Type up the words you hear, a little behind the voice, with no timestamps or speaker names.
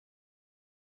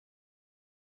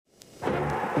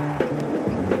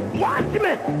Watch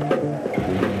me.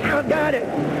 I got it.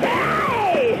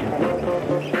 Hey!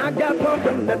 I got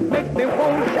something that makes me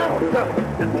want to shout.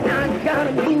 I got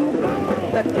a move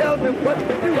that tells me what to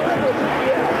do.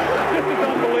 This is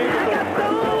unbelievable.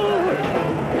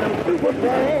 I'm super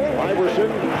bad. Iverson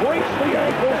breaks the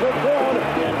ankles of one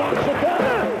and knocks it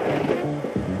down.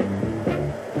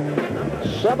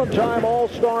 7-time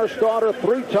All-Star starter,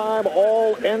 3-time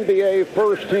All-NBA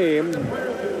first team,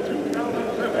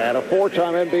 and a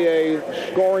 4-time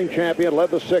NBA scoring champion. Led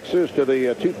the Sixers to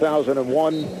the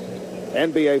 2001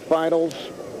 NBA Finals,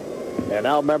 and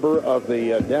now a member of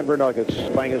the Denver Nuggets,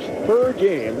 playing his 3rd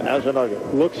game as a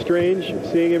Nugget. Looks strange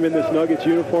seeing him in this Nuggets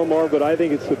uniform, Marv, but I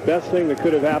think it's the best thing that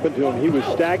could have happened to him. He was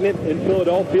stagnant in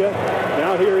Philadelphia.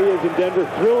 Now here he is in Denver,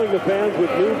 thrilling the fans with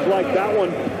moves like that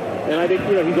one. And I think,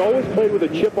 he's always played with a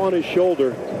chip on his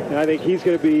shoulder, and I think he's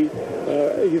going to be,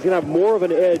 he's going to have more of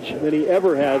an edge than he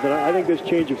ever has, and I think this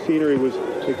change of scenery was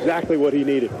exactly what he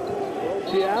needed.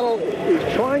 Seattle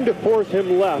is trying to force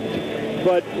him left,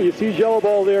 but you see Jello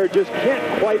Ball there, just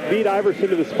can't quite beat Iverson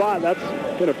to the spot. That's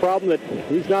been a problem that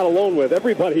he's not alone with.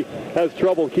 Everybody has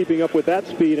trouble keeping up with that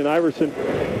speed, and Iverson,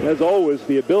 as always,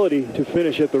 the ability to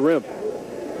finish at the rim.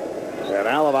 And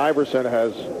Allen Iverson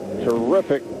has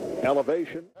terrific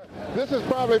elevation. This is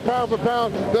probably pound for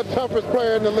pound the toughest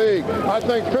player in the league. I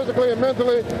think physically and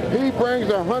mentally, he brings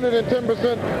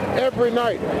 110% every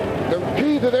night. The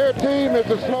key to their team is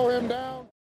to slow him down.